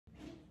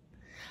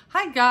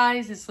Hi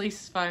guys, it's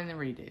Lisa's Finding the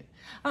Redo.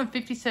 I'm a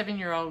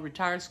 57-year-old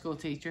retired school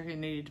teacher who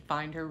needed to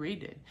find her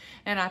redo.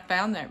 And I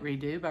found that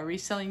redo by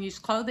reselling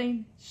used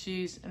clothing,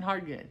 shoes, and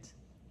hard goods.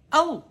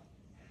 Oh,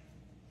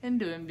 and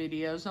doing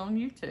videos on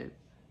YouTube.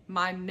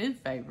 My new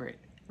favorite,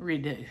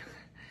 redo.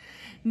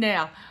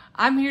 Now,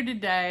 I'm here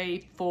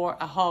today for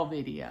a haul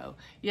video.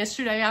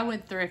 Yesterday I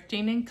went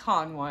thrifting in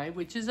Conway,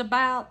 which is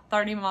about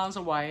 30 miles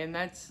away, and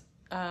that's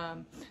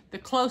the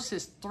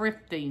closest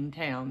thrifting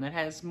town that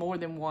has more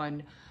than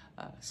one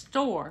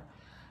store.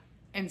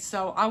 And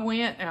so I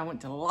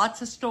went to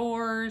lots of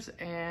stores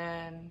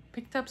and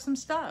picked up some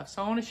stuff.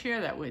 So I want to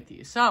share that with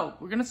you. So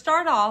we're going to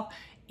start off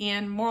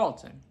in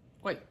Morrilton.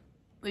 Wait,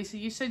 Lisa,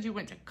 you said you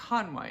went to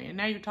Conway and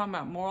now you're talking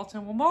about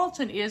Morrilton. Well,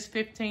 Morrilton is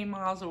 15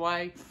 miles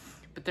away,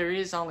 but there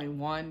is only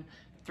one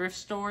thrift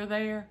store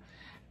there.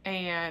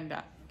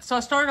 And so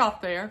I started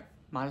off there.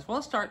 Might as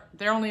well start.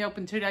 They're only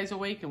open 2 days a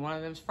week, and one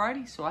of them's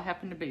Friday, so I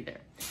happened to be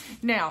there.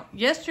 Now,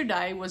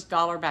 yesterday was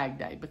Dollar Bag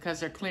Day because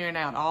they're clearing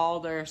out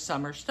all their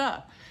summer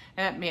stuff.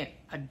 And that meant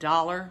a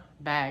 $1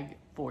 bag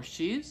for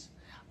shoes,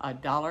 a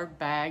 $1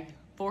 bag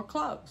for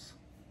clothes.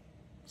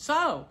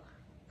 So,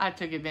 I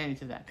took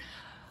advantage of that.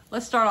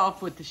 Let's start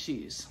off with the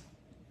shoes.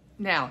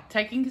 Now,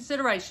 take in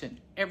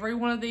consideration, every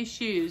one of these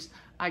shoes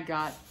I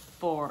got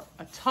for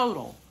a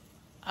total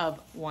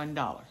of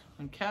 $1,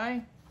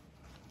 okay?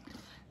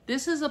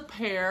 This is a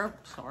pair,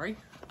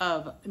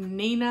 of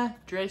Nina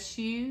dress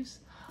shoes.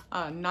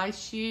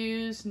 Nice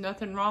shoes,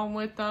 nothing wrong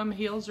with them.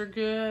 Heels are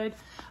good.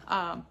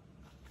 The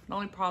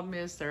only problem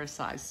is they're a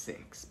size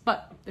 6,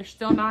 but they're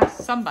still nice.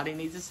 Somebody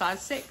needs a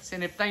size 6.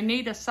 And if they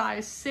need a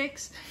size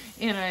 6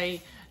 in a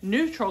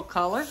neutral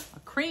color, a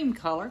cream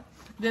color,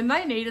 then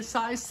they need a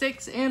size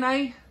 6 in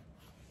a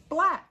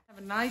black. I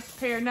have a nice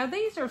pair. Now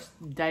these are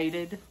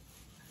dated,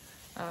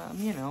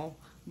 you know,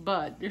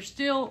 but they're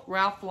still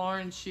Ralph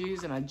Lauren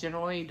shoes, and I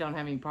generally don't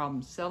have any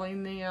problem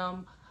selling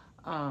them.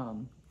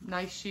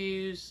 Nice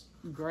shoes,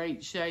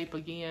 great shape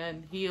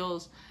again,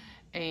 heels.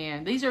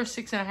 And these are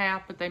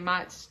 6.5, but they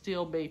might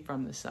still be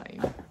from the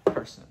same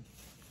person,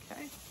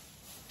 okay?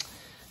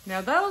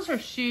 Now those are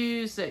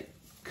shoes that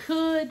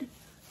could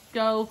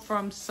go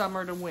from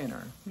summer to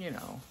winter, you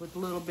know, with a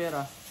little bit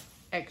of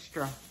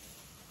extra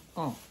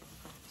oomph.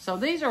 So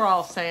these are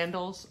all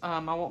sandals. I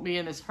won't be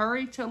in this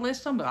hurry to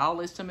list them, but I'll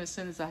list them as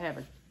soon as I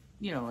have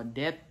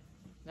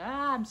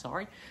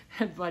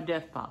my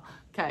death pile.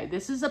 Okay,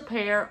 this is a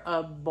pair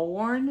of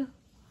Born,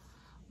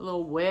 a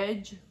little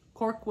wedge,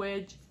 cork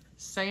wedge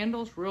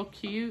sandals, real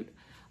cute.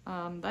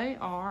 They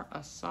are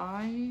a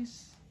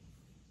size,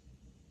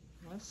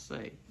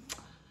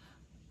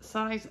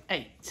 size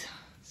 8.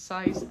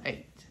 Size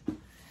 8.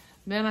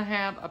 Then I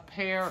have a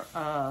pair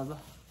of,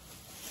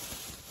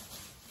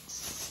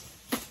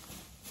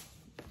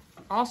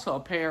 also a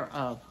pair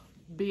of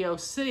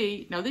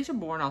BOC. Now these are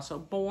Born also.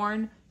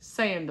 Born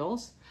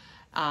sandals.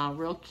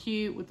 Real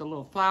cute with a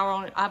little flower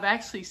on it. I've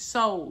actually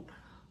sold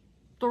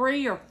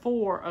 3 or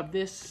 4 of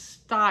this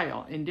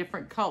style in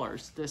different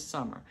colors this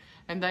summer.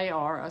 And they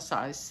are a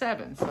size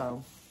 7.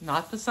 So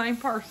not the same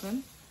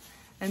person.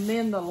 And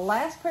then the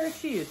last pair of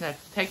shoes. Now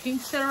take in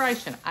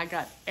consideration, I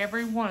got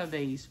every one of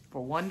these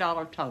for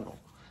 $1 total.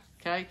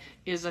 Okay.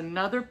 Is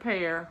another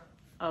pair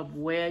of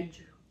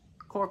wedge,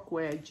 cork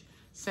wedge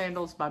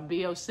sandals by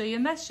BOC,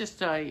 and that's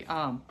just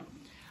a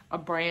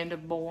brand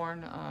of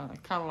Born,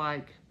 kind of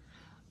like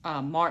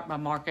Mark by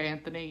Mark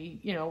Anthony.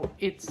 You know,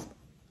 it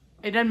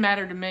doesn't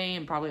matter to me,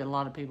 and probably a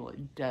lot of people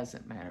it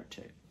doesn't matter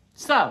to.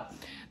 So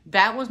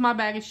that was my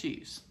bag of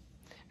shoes,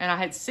 and I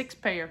had 6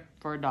 pair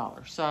for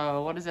 $1.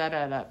 So what does that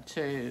add up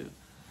to?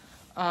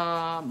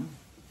 Sorry,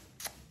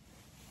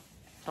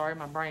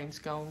 my brain's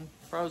gone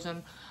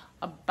frozen.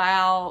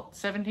 About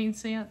 17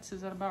 cents. Is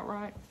that about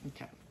right?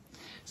 Okay.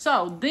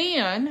 So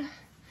then,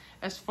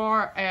 as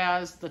far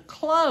as the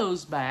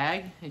clothes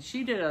bag, and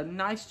she did a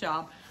nice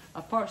job.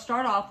 I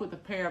start off with a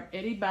pair of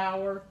Eddie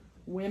Bauer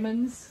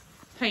women's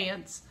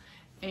pants.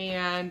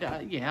 And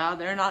yeah,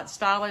 they're not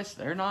stylish.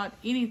 They're not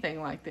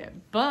anything like that.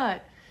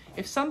 But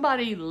if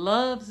somebody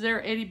loves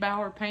their Eddie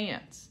Bauer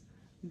pants,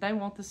 they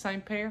want the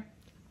same pair,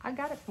 I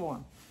got it for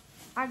them.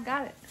 I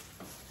got it.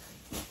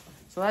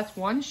 So that's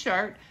one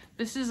shirt.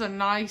 This is a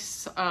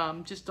nice,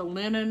 just a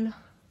linen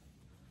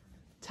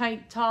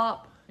tank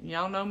top.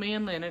 Y'all know me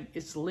and linen.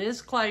 It's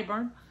Liz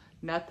Claiborne.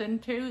 Nothing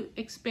too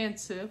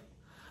expensive.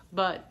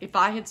 But if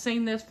I had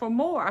seen this for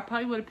more, I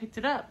probably would have picked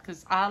it up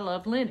because I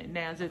love linen.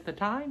 Now, is it the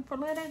time for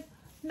linen?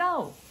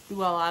 No.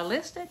 Will I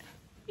list it?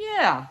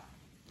 Yeah.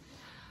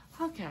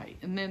 Okay.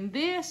 And then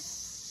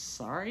this,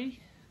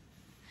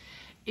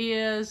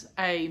 is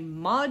a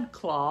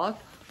ModCloth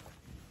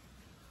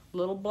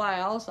little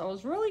blouse. I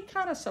was really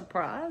kind of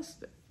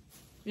surprised.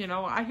 You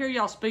know, I hear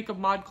y'all speak of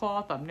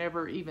ModCloth. I've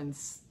never even,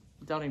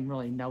 don't even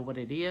really know what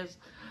it is.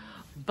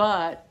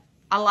 But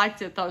I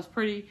liked it. Thought it was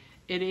pretty.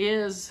 It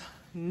is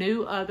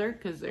new other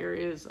because there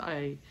is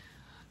a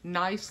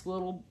nice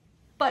little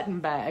button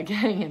bag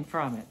hanging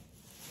from it.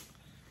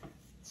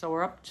 So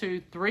we're up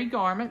to 3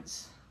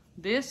 garments.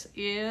 This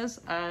is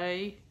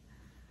a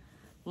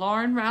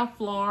Ralph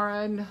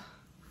Lauren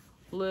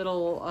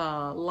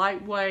little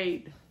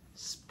lightweight,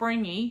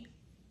 springy,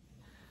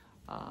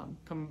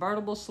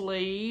 convertible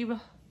sleeve.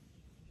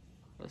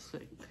 Let's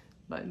see,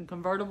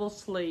 convertible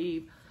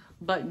sleeve,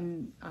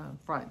 button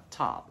front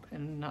top,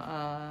 and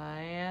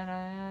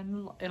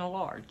in a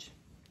large.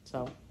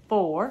 So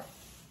 4.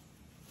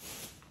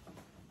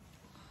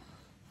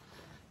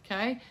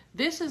 Okay,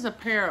 this is a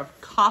pair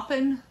of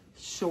Coppin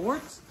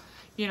shorts.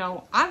 You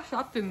know, I've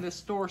shopped in this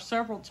store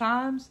several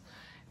times.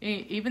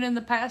 Even in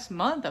the past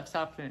month, I've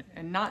stopped in it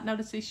and not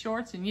noticed these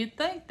shorts. And you'd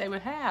think they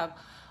would have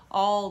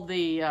all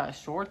the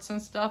shorts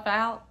and stuff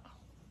out.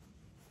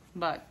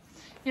 But,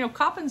 you know,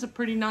 Coppin's a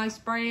pretty nice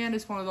brand.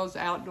 It's one of those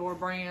outdoor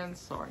brands.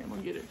 Sorry, I'm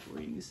going to get it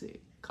where you can see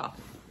it.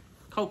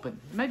 Coppin.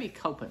 Maybe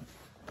Coppin.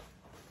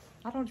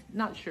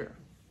 Not sure.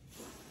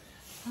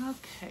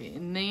 Okay,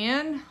 and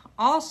then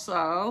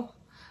also,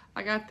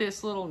 I got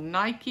this little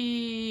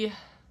Nike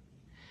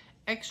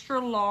extra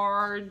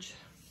large,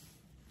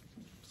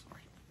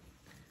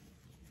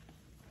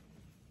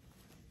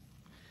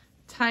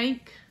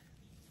 tank,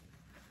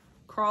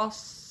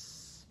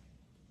 cross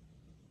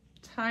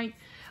tank.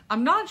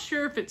 I'm not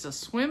sure if it's a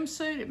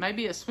swimsuit. It may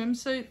be a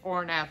swimsuit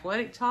or an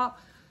athletic top.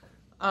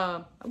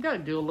 I've got to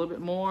do a little bit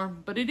more,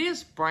 but it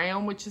is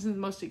brown, which isn't the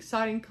most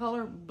exciting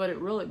color, but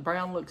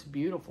brown looks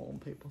beautiful on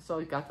people. So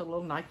it's got the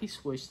little Nike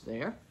swoosh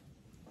there.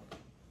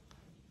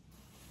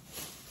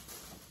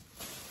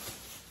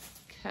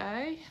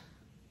 Okay.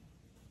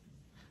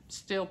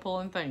 Still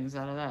pulling things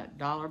out of that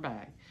dollar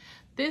bag.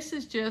 This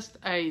is just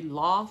a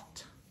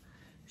loft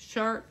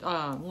shirt,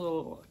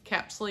 little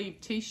cap sleeve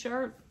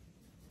t-shirt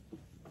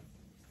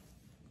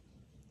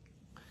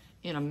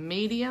in a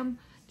medium,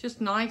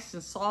 just nice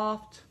and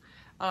soft.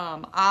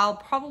 I'll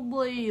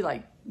probably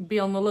be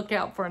on the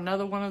lookout for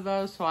another one of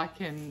those so I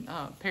can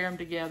pair them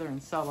together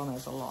and sell them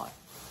as a lot.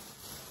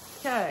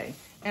 Okay,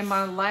 and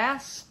my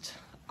last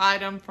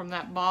item from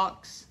that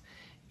box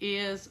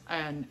is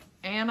an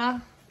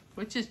Anna,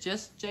 which is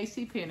just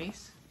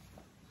JCPenney's.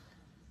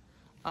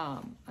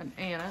 An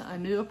Anna, a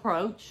new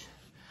approach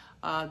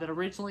that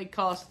originally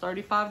cost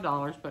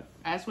 $35, but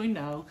as we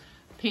know,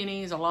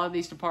 Penny's, a lot of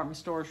these department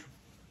stores,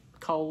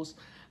 Kohl's,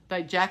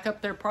 they jack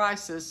up their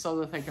prices so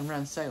that they can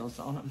run sales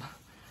on them.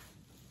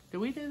 Do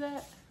we do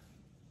that?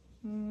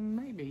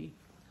 Maybe.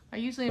 I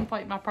usually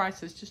inflate my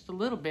prices just a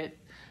little bit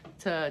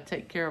to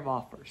take care of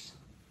offers.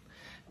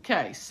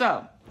 Okay,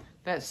 so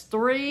that's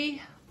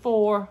 3,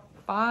 4,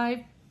 5,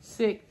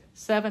 6,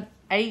 7,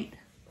 8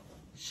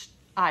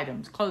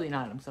 items, clothing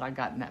items that I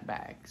got in that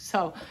bag.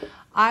 So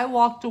I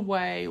walked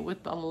away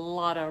with a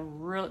lot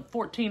of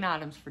 14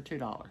 items for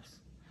 $2.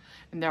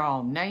 And they're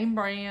all name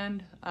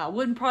brand. I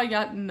wouldn't probably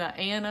gotten the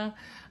Anna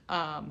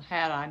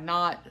had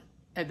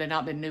they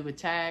not been new with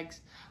tags,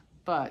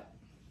 but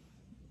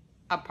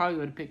I probably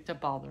would have picked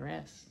up all the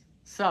rest.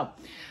 So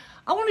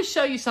I want to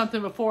show you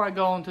something before I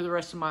go on to the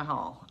rest of my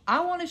haul. I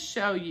want to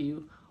show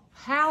you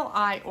how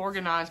I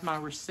organize my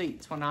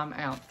receipts when I'm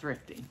out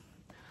thrifting.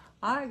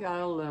 I got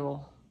a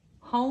little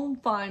home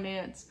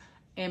finance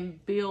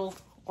and bill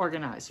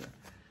organizer.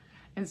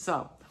 And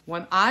so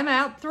when I'm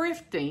out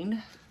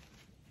thrifting,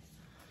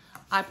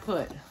 I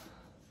put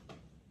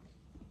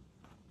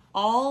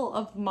all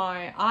of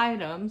my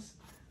items,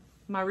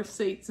 my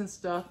receipts and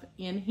stuff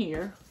in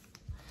here,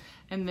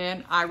 and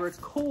then I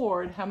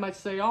record how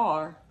much they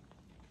are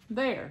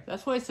there.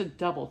 That's why it's a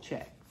double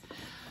check.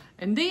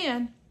 And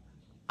then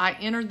I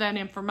enter that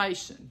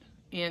information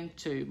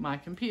into my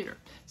computer.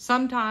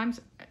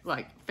 Sometimes,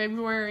 like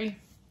February,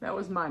 that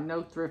was my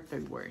no thrift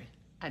February.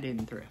 I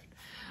didn't thrift.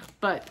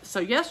 But, so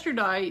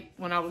yesterday,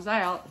 when I was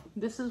out,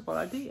 this is what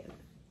I did.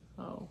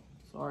 Oh,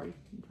 sorry,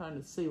 I'm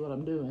trying to see what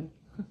I'm doing.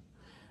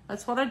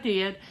 That's what I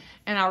did,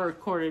 and I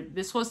recorded.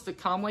 This was the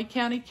Conway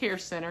County Care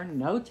Center,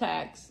 no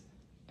tax,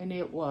 and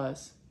it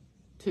was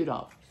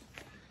 $2.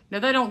 Now,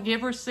 they don't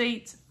give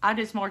receipts. I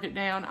just mark it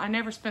down. I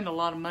never spend a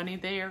lot of money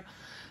there.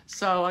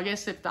 So I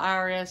guess if the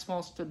IRS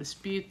wants to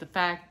dispute the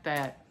fact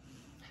that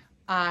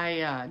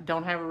I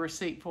don't have a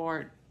receipt for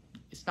it,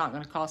 it's not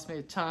going to cost me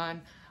a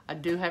ton. I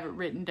do have it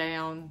written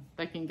down.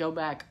 They can go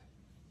back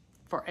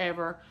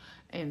forever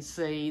and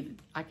see.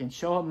 I can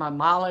show them my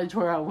mileage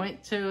where I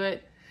went to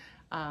it.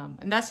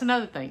 And that's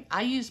another thing.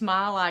 I use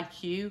Mile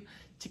IQ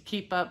to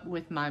keep up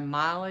with my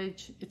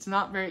mileage. It's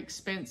not very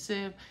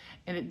expensive,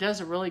 and it does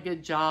a really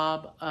good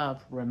job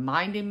of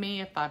reminding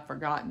me if I've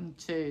forgotten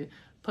to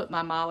put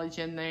my mileage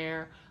in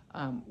there,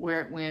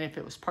 where it went, if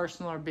it was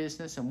personal or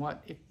business, and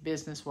what it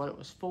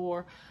was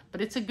for.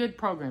 But it's a good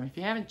program. If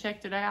you haven't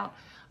checked it out,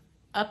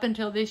 up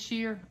until this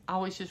year, I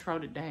always just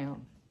wrote it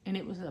down. And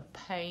it was a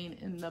pain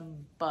in the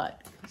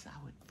butt because I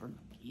would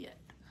forget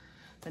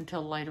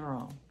until later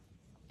on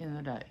in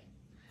the day.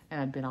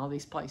 And I'd been all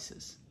these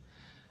places.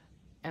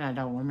 And I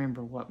don't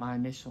remember what my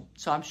initial...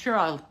 So I'm sure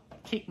I'll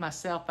kick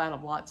myself out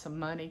of lots of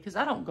money because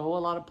I don't go a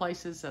lot of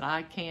places that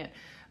I can't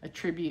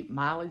attribute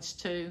mileage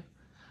to.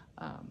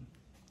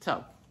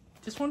 So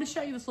just wanted to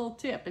show you this little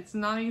tip. It's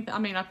not anything... I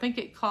mean, I think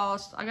it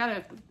cost... I got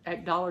it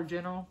at Dollar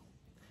General.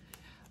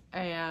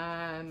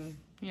 And,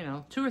 you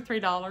know, $2 or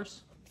 $3.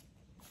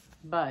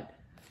 But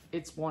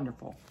it's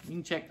wonderful. You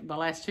can check the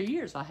last 2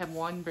 years. I have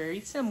one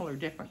very similar,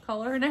 different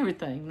color and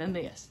everything than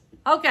this.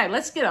 Okay,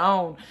 let's get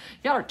on.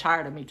 Y'all are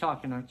tired of me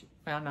talking, aren't you?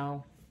 I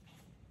know.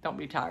 Don't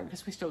be tired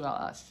because we still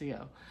got lots to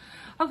go.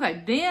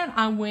 Okay, then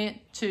I went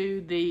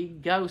to the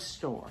Ghost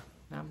store.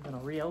 Now I'm going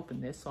to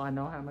reopen this so I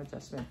know how much I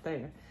spent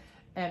there.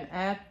 And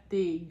at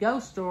the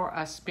Ghost store,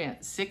 I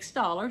spent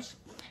 $6.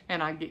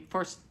 And I get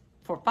for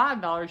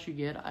 $5, you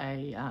get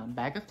a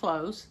bag of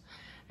clothes.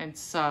 And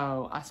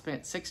so I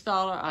spent $6.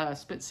 I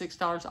spent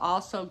 $6.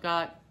 Also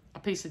got a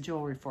piece of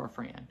jewelry for a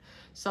friend.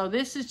 So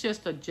this is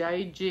just a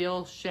J.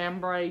 Jill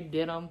chambray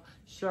denim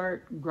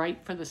shirt,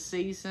 great for the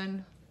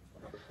season.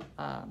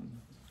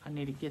 I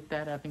need to get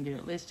that up and get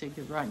it listed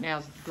because right now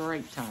is a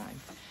great time.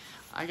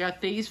 I got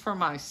these for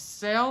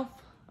myself,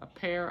 a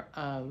pair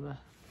of,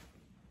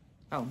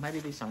 oh,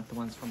 maybe these aren't the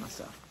ones for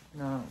myself.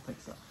 No, I don't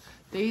think so.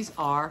 These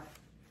are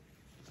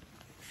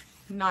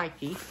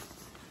Nike,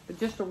 but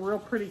just a real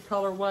pretty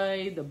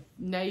colorway, the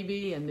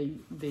navy and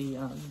the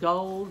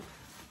gold.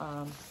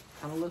 Kind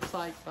of looks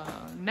like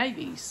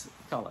Navy's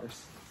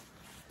colors,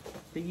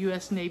 the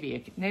U.S.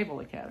 Naval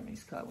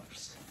Academy's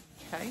colors.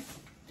 Okay.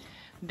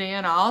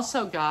 Then I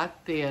also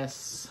got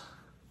this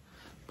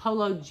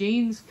Polo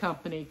Jeans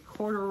Company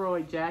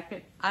corduroy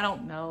jacket. I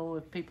don't know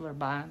if people are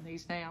buying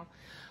these now,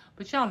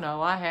 but y'all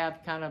know I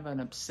have kind of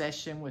an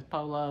obsession with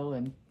Polo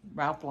and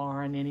Ralph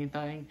Lauren,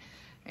 anything.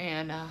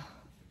 And,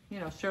 you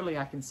know, surely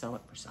I can sell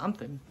it for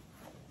something.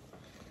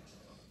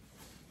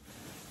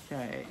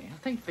 Okay, I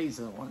think these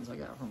are the ones I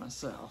got for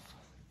myself.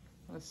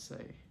 Let's see.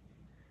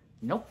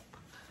 Nope,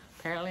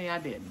 apparently I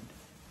didn't.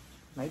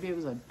 Maybe it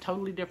was a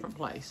totally different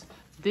place.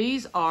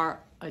 These are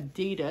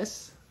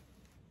Adidas,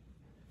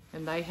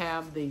 and they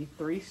have the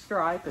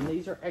 3-stripe, and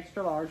these are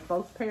extra large.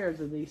 Both pairs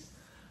of these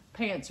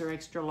pants are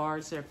extra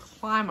large. They're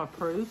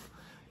climate-proof.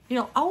 You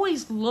know,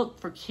 always look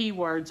for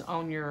keywords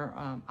on your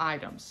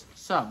items.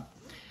 So,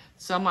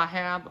 some I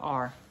have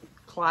are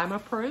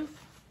climate-proof.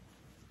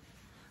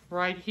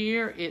 Right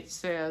here, it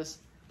says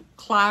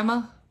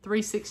Clima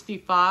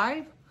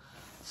 365.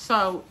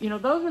 So, you know,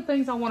 those are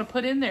things I want to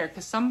put in there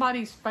because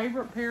somebody's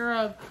favorite pair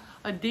of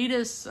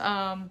Adidas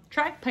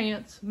track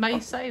pants may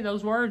say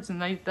those words,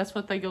 and that's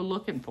what they go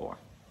looking for.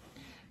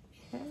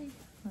 Okay,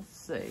 let's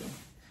see.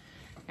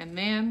 And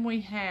then we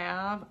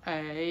have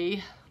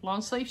a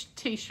long sleeve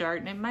t-shirt,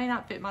 and it may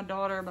not fit my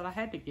daughter, but I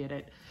had to get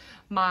it.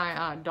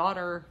 My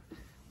daughter,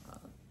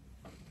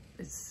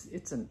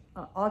 it's an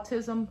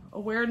autism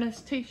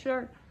awareness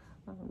t-shirt.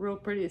 Real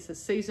pretty. It's a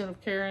season of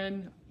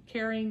caring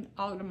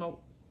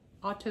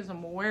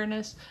autism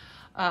awareness.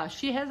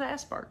 She has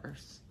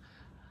Asperger's.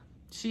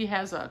 She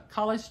has a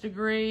college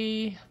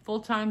degree,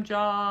 full-time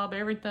job,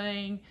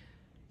 everything.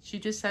 She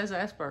just has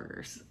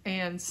Asperger's.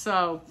 And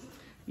so,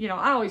 you know,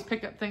 I always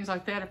pick up things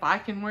like that. If I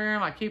can wear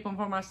them, I keep them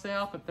for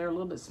myself. If they're a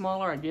little bit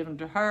smaller, I give them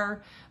to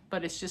her.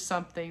 But it's just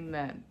something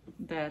that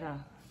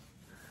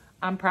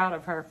I'm proud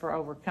of her for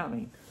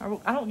overcoming.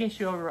 I don't guess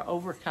you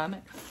overcome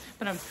it,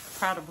 but I'm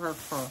proud of her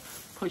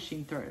for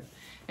pushing through.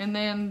 And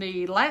then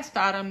the last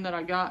item that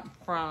I got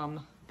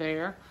from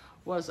there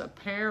was a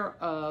pair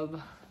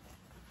of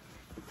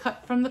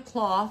cut from the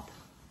cloth,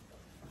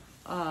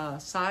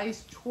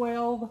 size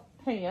 12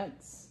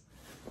 pants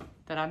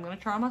that I'm going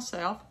to try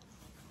myself.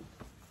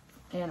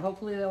 And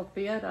hopefully they'll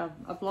fit.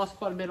 I've lost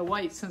quite a bit of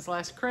weight since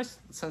last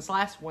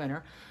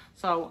winter,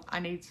 so I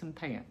need some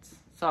pants.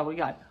 So we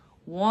got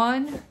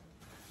 1,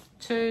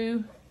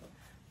 2,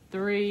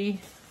 3,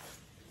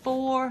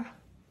 4,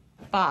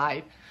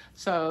 5.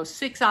 So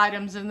 6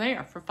 items in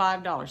there for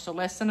 $5. So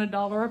less than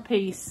 $1 a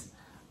piece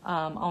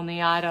on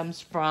the items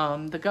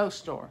from the Ghost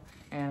store.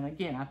 And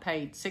again, I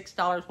paid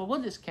 $6. Well,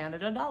 we'll just count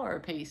it $1 a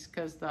piece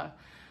because the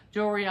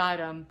jewelry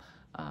item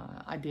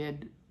I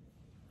did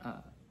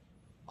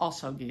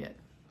also get.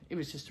 It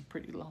was just a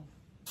pretty long.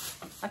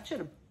 I should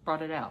have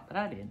brought it out, but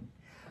I didn't.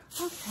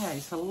 Okay,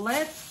 so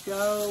let's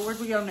go. Where'd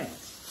we go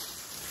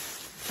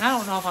next? I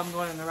don't know if I'm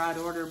going in the right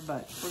order,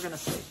 but we're going to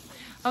see.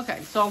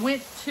 Okay, so I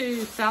went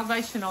to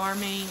Salvation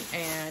Army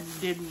and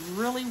did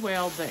really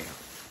well there.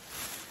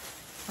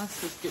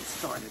 Let's just get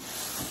started.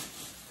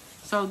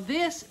 So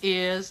this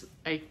is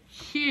a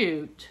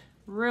cute,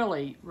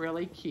 really,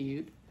 really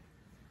cute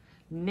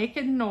Nick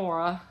and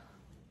Nora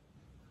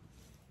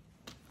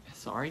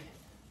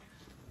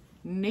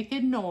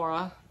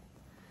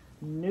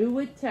new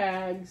with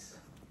tags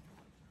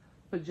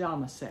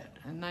pajama set,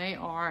 and they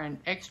are an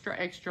extra,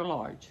 extra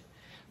large.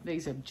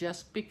 These have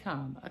just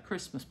become a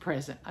Christmas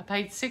present. I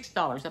paid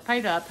 $6. I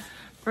paid up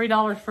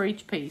 $3 for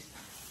each piece,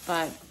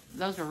 but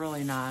those are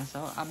really nice.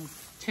 I'm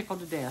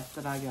tickled to death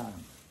that I got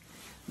them.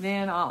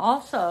 Then I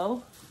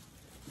also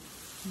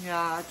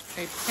got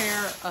a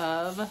pair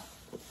of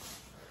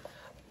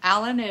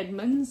Alan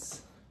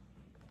Edmonds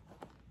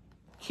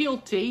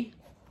kiltie.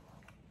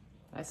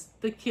 That's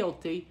the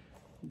kiltie,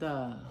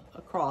 the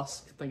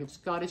across, think of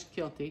Scottish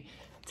kiltie,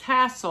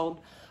 tasseled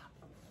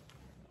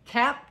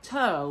cap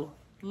toe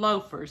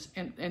loafers,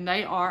 and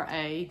they are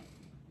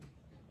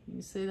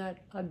you see that?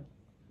 I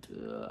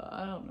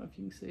don't know if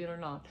you can see it or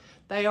not.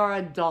 They are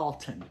a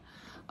Dalton.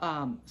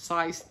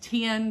 size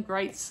 10,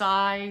 great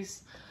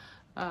size.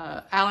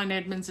 Allen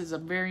Edmonds is a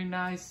very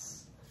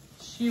nice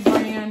shoe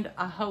brand.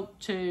 I hope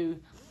to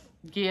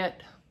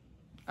get,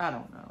 I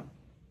don't know,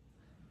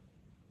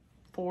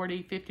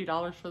 $40,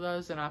 $50 for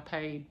those, and I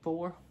paid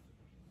 $4.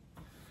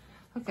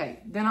 Okay,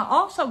 then I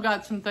also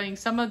got some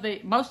things.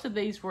 Most of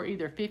these were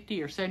either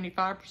 50 or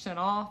 75%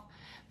 off.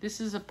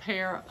 This is a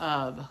pair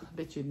of, I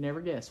bet you'd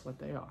never guess what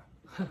they are.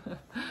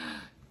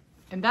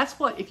 And that's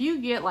what, if you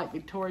get like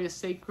Victoria's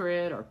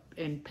Secret or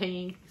in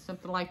pink,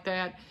 something like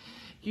that,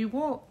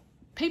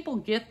 people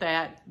get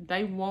that,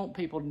 they want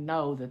people to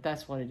know that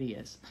that's what it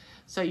is.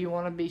 So you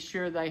want to be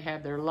sure they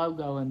have their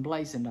logo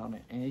emblazoned on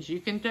it. And as you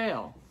can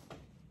tell,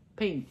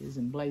 pink is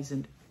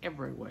emblazoned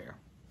everywhere.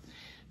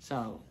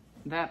 So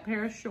that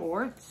pair of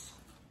shorts.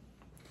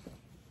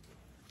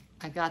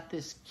 I got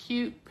this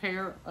cute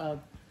pair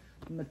of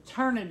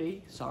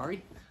maternity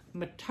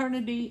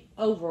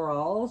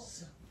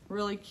overalls.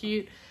 Really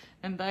cute.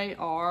 And they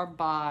are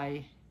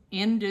by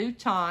In Due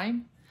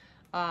Time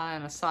in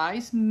a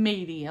size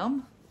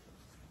medium.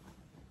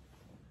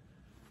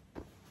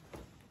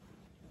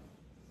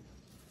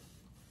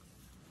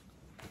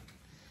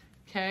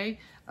 Okay,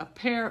 a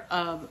pair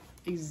of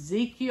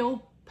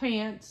Ezekiel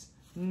pants,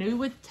 new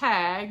with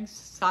tags,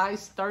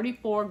 size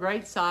 34,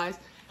 great size.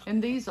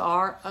 And these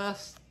are a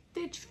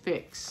Stitch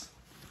Fix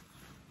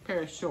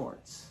pair of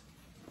shorts.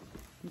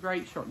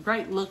 Great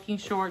great looking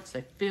shorts.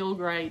 They feel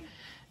great.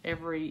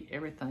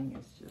 Everything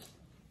is just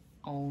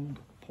on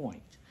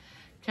point.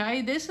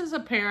 Okay, this is a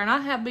pair, and I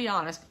have to be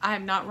honest, I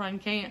have not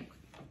run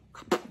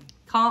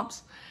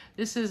comps.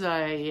 This is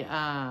a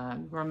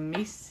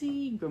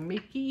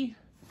Gramiki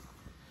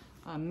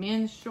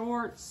men's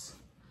shorts.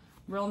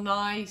 Real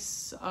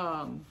nice.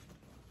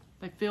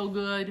 They feel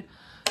good.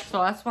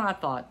 So that's what I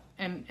thought.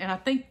 And I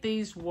think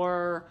these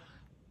were,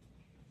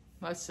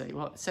 let's see,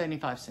 well,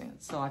 75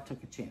 cents. So I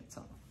took a chance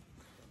on them.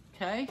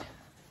 Okay.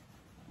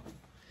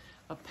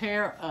 A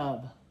pair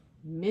of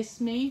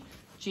Miss Me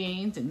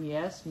jeans. And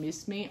yes,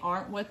 Miss Me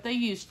aren't what they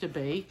used to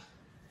be,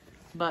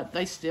 but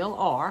they still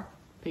are.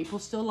 People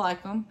still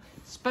like them,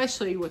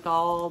 especially with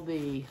all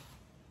the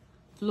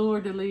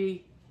fleur-de-lis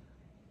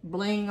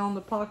bling on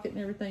the pocket and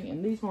everything.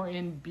 And these were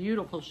in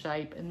beautiful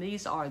shape. And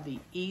these are the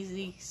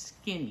Easy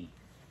Skinny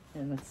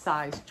in the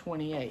size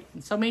 28.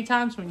 And so many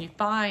times when you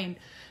find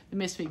the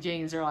Miss Me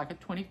jeans, they're like a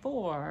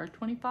 24 or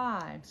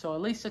 25. So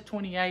at least a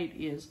 28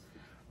 is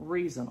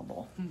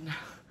reasonable.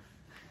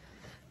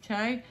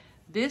 Okay,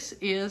 this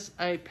is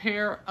a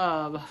pair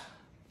of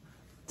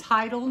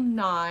Title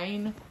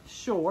IX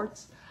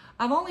shorts.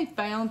 I've only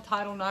found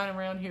Title IX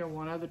around here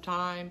one other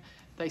time.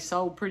 They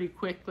sold pretty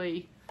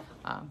quickly.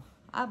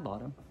 I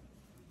bought them.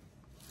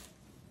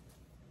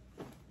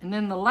 And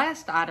then the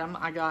last item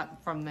I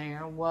got from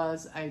there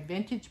was a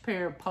vintage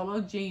pair of Polo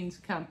Jeans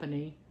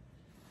Company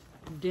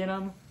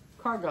denim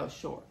cargo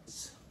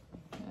shorts.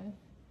 Okay.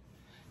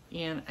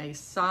 In a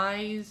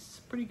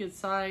size, pretty good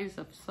size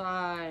of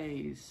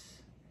size,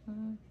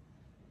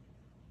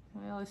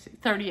 well, let's see,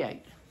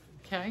 38.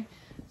 Okay.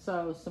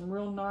 So some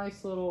real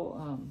nice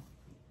little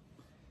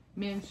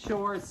men's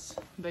shorts.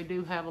 They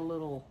do have a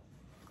little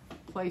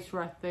place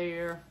right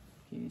there.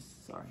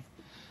 Sorry.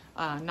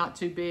 Not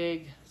too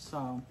big.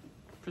 So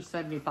for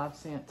 75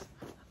 cents,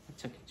 I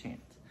took a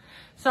chance.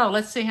 So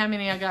let's see how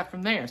many I got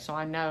from there so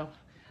I know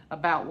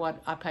about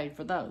what I paid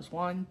for those.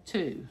 1,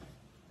 2,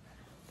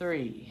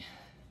 3,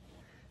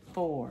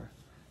 4,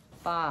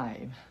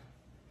 5,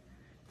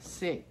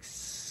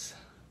 6,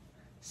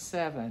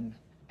 7,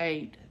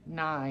 8,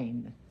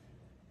 9,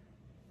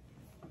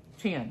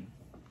 10.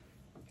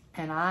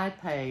 And I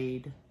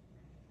paid,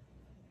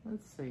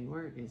 let's see,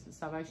 where is it?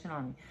 Salvation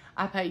Army.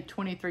 I paid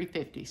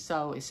 $23.50.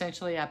 So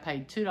essentially I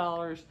paid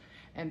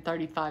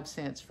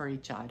 $2.35 for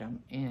each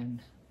item in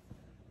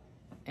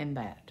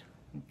that.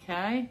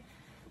 Okay.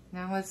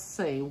 Now let's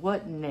see,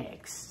 what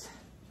next?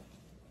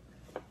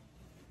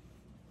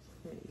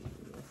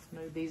 Let's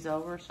move these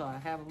over so I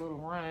have a little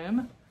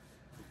room.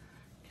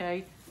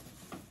 Okay.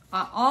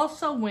 I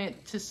also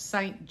went to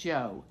St.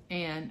 Joe,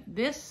 and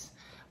this,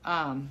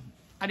 I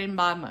didn't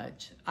buy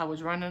much. I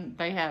was running,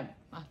 I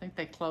think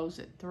they closed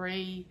at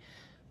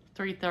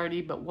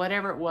 3:30, but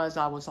whatever it was,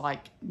 I was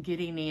like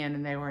getting in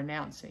and they were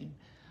announcing,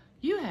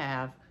 you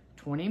have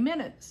 20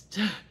 minutes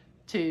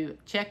to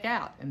check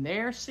out. And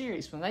they're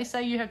serious. When they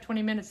say you have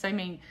 20 minutes, they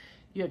mean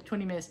you have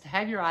 20 minutes to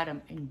have your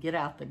item and get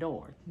out the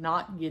door,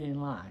 not get in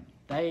line.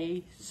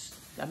 They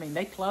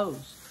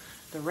close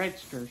the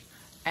registers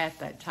at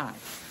that time.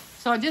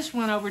 So I just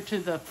went over to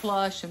the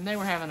Flush and they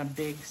were having a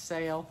big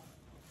sale.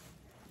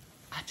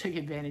 I took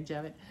advantage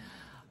of it.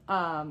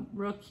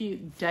 Real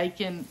cute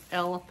Dakin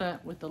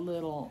elephant with a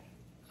little,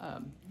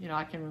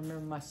 I can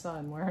remember my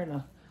son wearing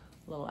a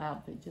little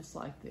outfit just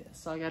like this.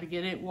 So I got to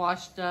get it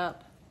washed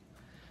up.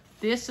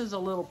 This is a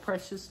little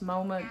Precious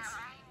Moments.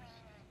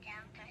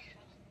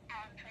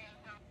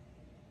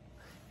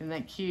 Isn't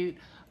that cute?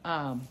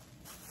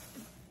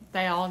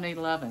 They all need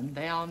loving.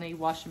 They all need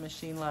washing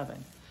machine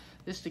loving.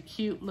 This is a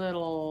cute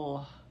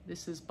little,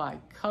 this is by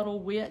Cuddle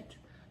Wit.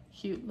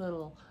 Cute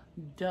little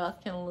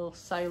duck in a little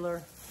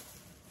sailor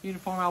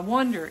uniform. I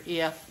wonder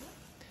if,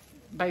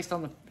 based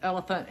on the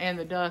elephant and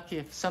the duck,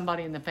 if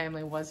somebody in the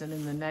family wasn't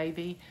in the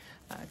Navy,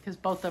 because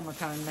both of them are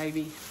kind of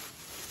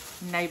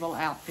naval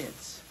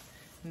outfits.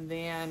 And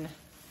then,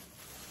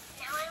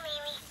 now when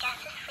Mimi does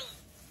asleep,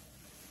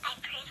 I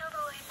pray the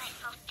Lord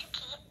myself to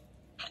keep.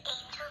 The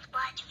angels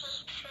watch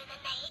me through the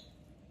night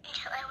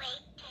until I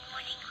wake in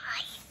morning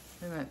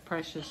light. isn't that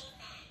precious?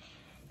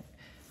 Amen.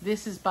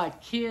 This is by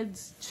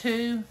kids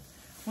too.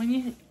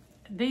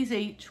 These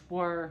each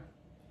were,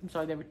 I'm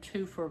sorry, they were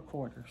 2 for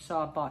 $1. So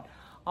I bought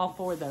all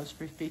 4 of those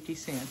for 50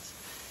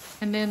 cents.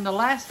 And then the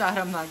last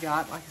item I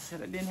got, like I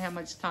said, I didn't have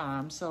much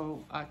time,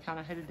 so I kind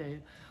of had to do,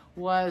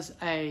 was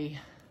a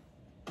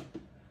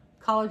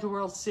College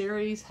World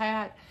Series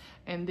hat.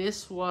 And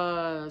this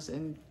was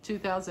in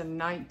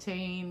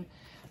 2019.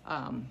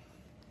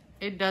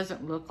 It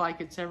doesn't look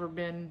like it's ever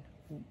been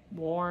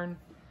worn.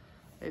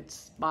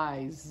 It's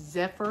by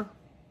Zephyr.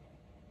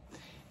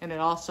 And it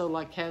also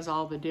like has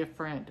all the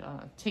different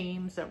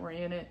teams that were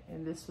in it.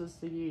 And this was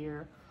the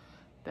year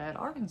that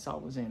Arkansas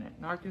was in it.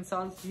 And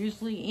Arkansas is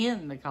usually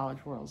in the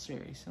College World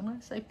Series,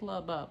 unless they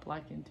flub up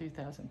like in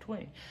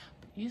 2020.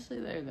 But usually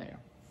they're there.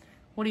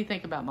 What do you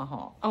think about my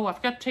haul? Oh, I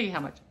forgot to tell you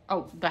how much.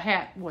 Oh, the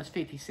hat was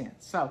 50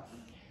 cents. So,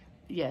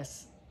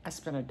 yes, I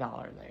spent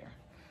 $1 there.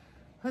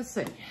 Let's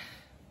see.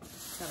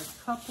 Got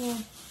a couple.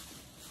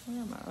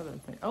 Where are my other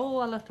things? Oh,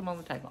 I left them on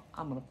the table.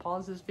 I'm going to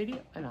pause this video,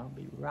 and I'll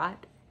be right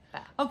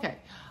back. Okay.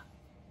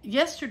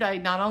 Yesterday,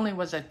 not only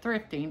was I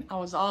thrifting, I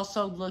was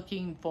also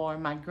looking for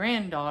my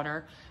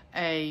granddaughter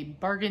a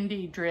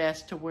burgundy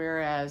dress to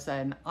wear as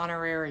an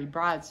honorary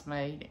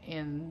bridesmaid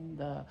in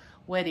the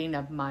wedding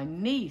of my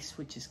niece,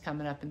 which is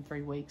coming up in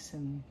 3 weeks,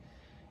 and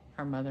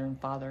her mother and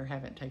father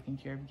haven't taken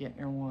care of getting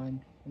her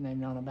one, and they've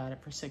known about it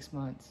for 6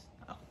 months.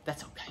 Oh,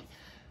 that's okay.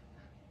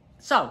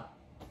 So,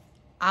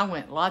 I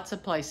went lots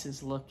of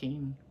places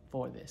looking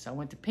for this. I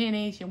went to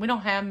Penny's, and we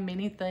don't have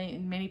many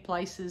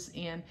places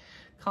in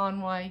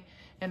Conway,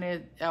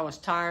 and I was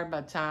tired by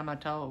the time I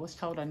was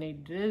told I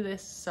needed to do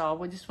this, so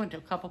we just went to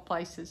a couple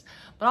places,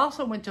 but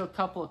also went to a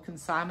couple of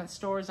consignment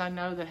stores I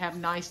know that have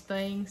nice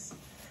things.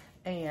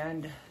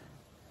 And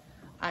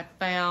I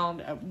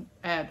found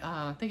at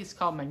I think it's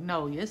called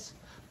Magnolia's,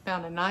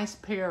 found a nice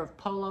pair of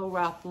Polo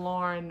Ralph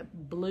Lauren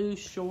blue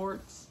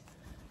shorts,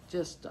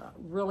 just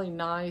really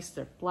nice.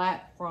 They're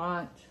flat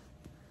front,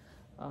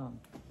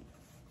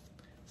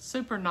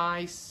 super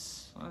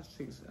nice. Let's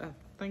see, I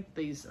think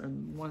these are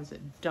ones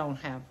that don't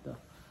have the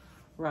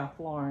Ralph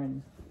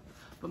Lauren.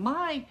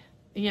 But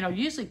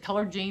usually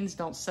colored jeans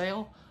don't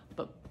sell,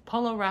 but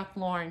Polo Ralph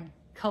Lauren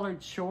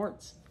colored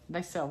shorts,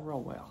 they sell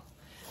real well.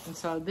 And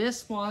so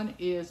this one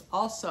is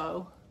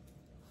also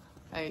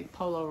a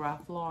Polo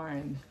Ralph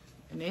Lauren,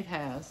 and it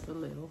has the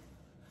little.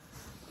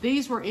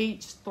 These were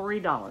each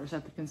 $3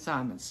 at the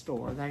consignment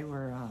store. They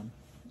were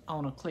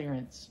on a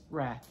clearance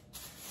rack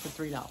for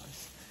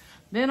 $3.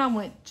 Then I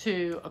went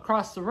to,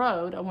 across the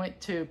road, I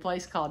went to a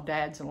place called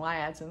Dads and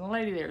Lads, and the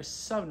lady there is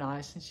so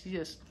nice, and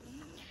it's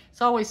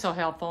always so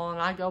helpful,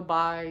 and I go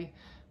buy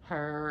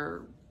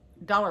her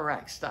dollar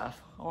rack stuff.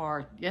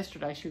 Or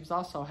yesterday, she was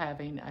also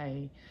having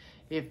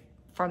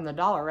from the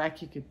dollar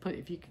rack, if you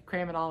could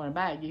cram it all in a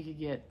bag, you could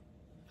get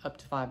up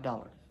to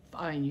 $5.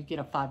 I mean, you get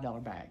a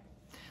 $5 bag.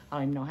 I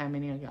don't even know how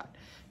many I got.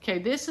 Okay,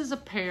 this is a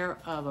pair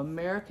of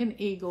American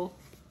Eagle,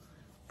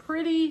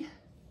 pretty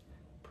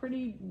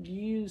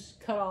used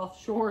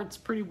cut-off shorts,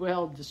 pretty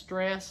well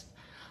distressed.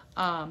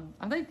 I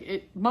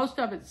think most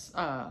of it's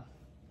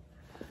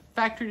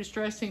factory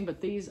distressing,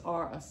 but these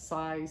are a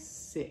size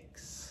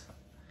 6.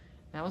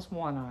 That was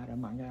one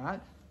item I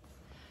got.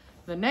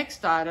 The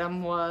next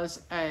item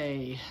was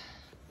let's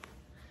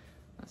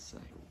see,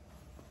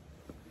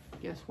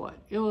 guess what?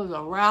 It was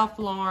a Ralph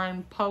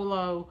Lauren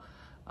Polo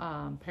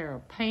pair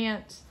of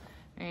pants,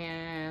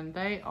 and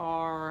they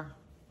are,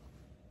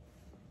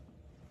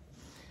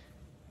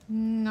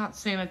 not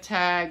seeing a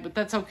tag, but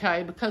that's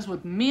okay, because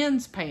with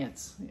men's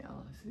pants,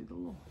 let's see the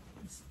little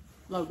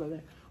logo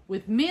there.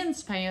 With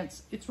men's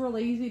pants, it's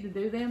really easy to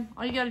do them.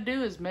 All you got to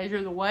do is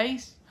measure the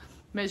waist,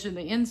 measure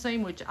the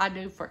inseam, which I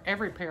do for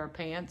every pair of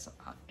pants,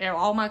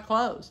 all my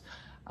clothes.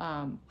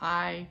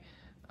 I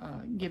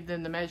give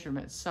them the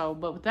measurements. So,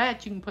 but with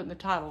that, you can put in the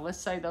title. Let's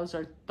say those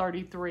are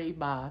 33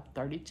 by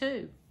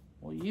 32.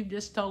 Well, you've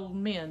just told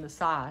men the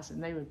size,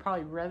 and they would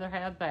probably rather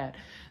have that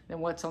than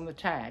what's on the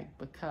tag,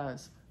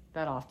 because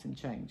that often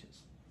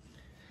changes.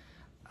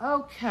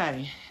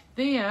 Okay,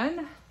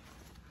 then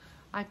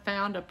I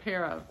found a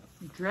pair of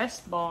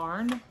Dress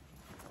Barn.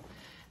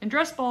 And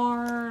Dress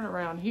Barn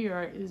around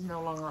here is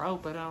no longer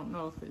open. I don't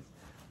know if it's,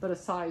 but a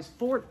size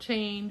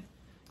 14,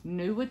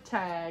 new with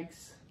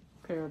tags,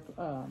 pair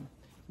of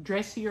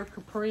dressier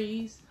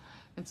capris.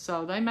 And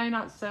so they may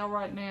not sell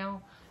right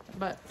now,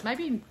 but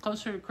maybe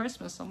closer to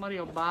Christmas, somebody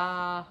will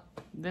buy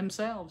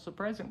themselves a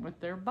present with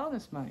their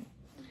bonus money.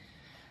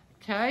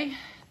 Okay,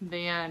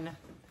 then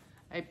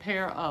a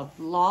pair of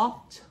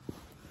Loft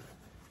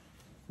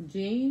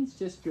jeans,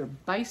 just your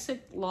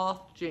basic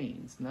Loft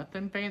jeans,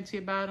 nothing fancy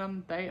about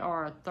them. They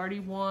are a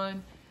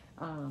 31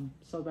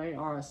 So they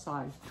are a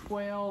size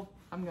 12.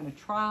 I'm going to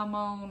try them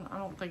on. I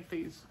don't think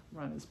these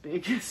run as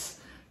big as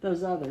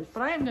those others,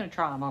 but I am going to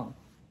try them on.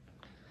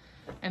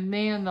 And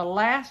then the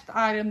last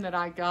item that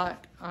I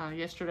got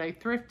yesterday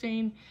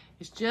thrifting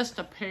is just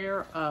a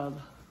pair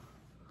of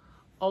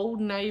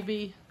Old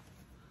Navy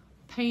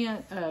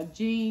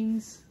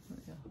jeans.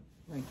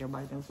 I think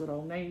everybody knows what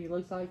Old Navy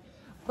looks like,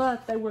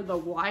 but they were the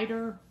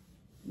wider,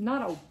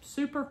 not a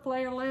super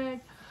flare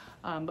leg,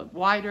 but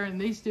wider, and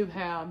these do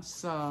have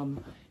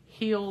some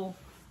heel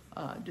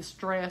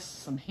distress,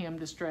 some hem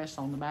distress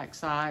on the back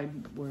side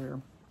where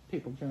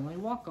people generally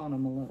walk on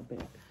them a little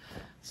bit.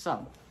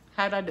 So,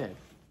 how'd I do?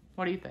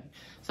 What do you think?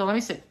 So let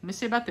me see. Let me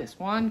see about this.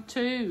 1,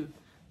 2,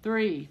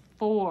 3,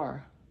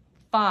 4,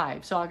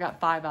 5. So I got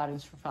 5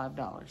 items for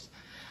 $5.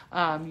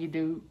 You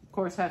do, of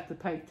course, have to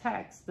pay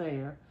tax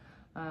there.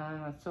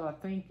 So I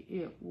think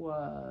it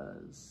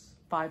was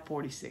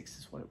 $5.46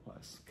 is what it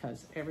was,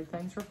 because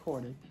everything's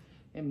recorded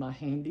in my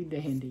handy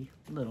dandy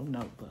little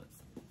notebook.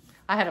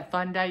 I had a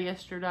fun day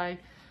yesterday,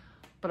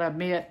 but I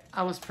admit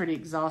I was pretty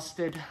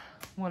exhausted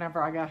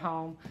whenever I got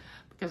home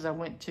because I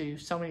went to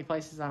so many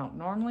places I don't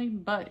normally,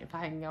 but if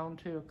I hadn't gone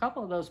to a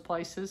couple of those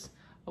places,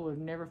 I would have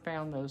never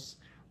found those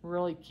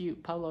really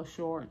cute polo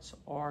shorts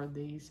or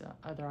these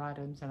other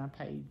items, and I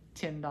paid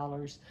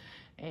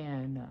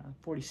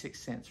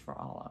 $10.46 for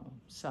all of them.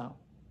 So,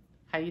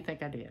 how do you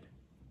think I did?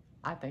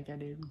 I think I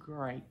did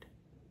great.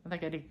 I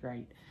think I did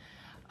great.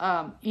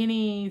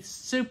 Any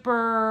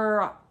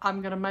super,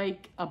 I'm gonna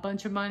make a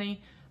bunch of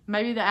money,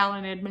 maybe the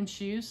Allen Edmonds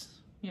shoes.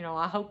 You know,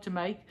 I hope to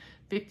make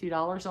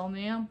 $50 on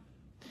them.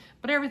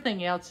 But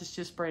everything else is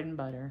just bread and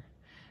butter.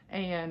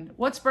 And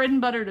what's bread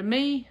and butter to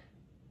me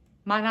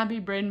might not be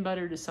bread and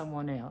butter to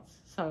someone else.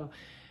 So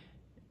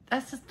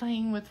that's the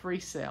thing with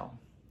resale.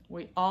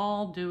 We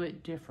all do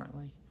it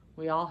differently.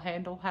 We all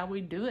handle how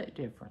we do it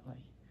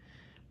differently.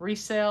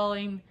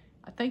 Reselling,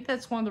 I think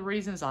that's one of the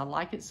reasons I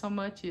like it so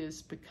much,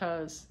 is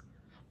because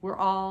we're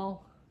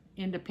all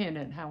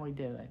independent how we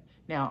do it.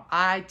 Now,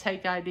 I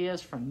take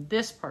ideas from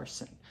this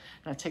person,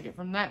 and I take it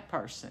from that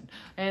person,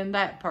 and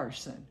that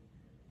person.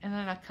 And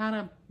then I kind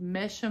of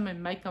mesh them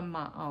and make them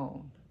my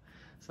own.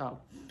 So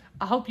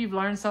I hope you've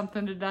learned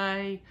something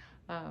today.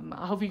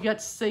 I hope you got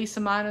to see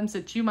some items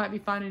that you might be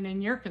finding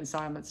in your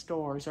consignment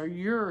stores or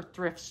your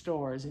thrift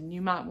stores, and you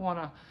might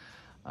want to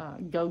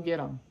go get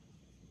them.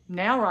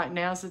 Right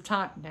now's the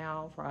time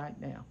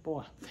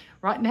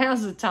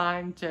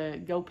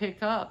to go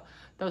pick up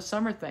those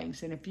summer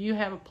things. And if you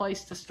have a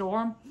place to store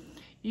them,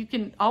 you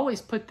can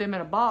always put them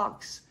in a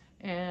box,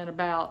 and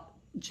about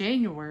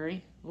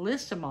January,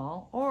 list them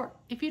all. Or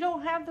if you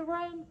don't have the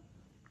room,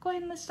 go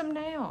ahead and list them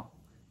now.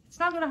 It's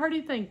not going to hurt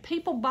anything.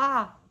 People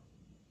buy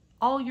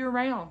all year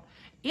round.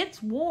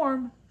 It's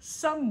warm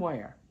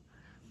somewhere.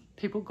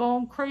 People go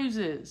on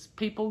cruises.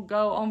 People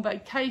go on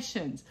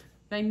vacations.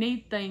 They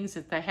need things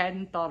that they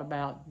hadn't thought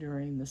about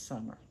during the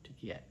summer to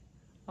get.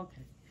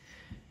 Okay.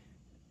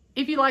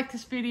 If you like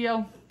this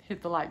video,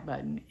 hit the like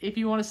button. If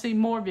you want to see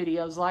more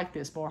videos like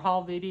this, more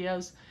haul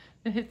videos,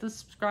 then hit the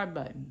subscribe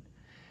button.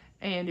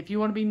 And if you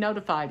want to be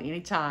notified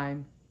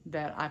anytime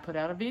that I put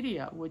out a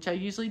video, which I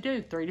usually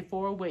do 3 to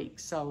 4 a week.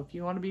 So if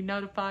you want to be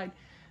notified,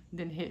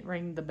 then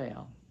ring the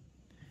bell.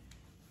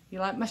 You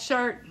like my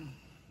shirt?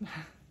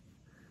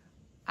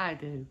 I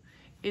do.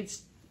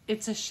 It's a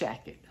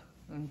shacket,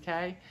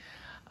 okay?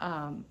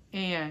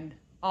 And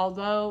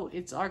although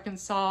it's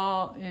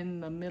Arkansas in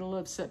the middle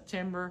of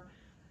September,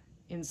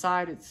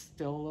 inside it's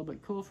still a little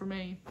bit cool for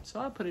me.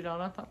 So I put it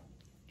on. I thought,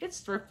 it's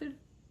thrifted.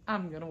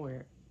 I'm going to wear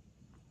it.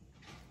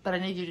 But I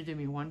need you to do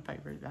me one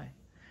favor today.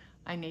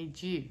 I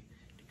need you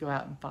to go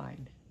out and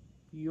find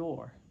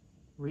your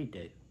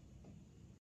redo.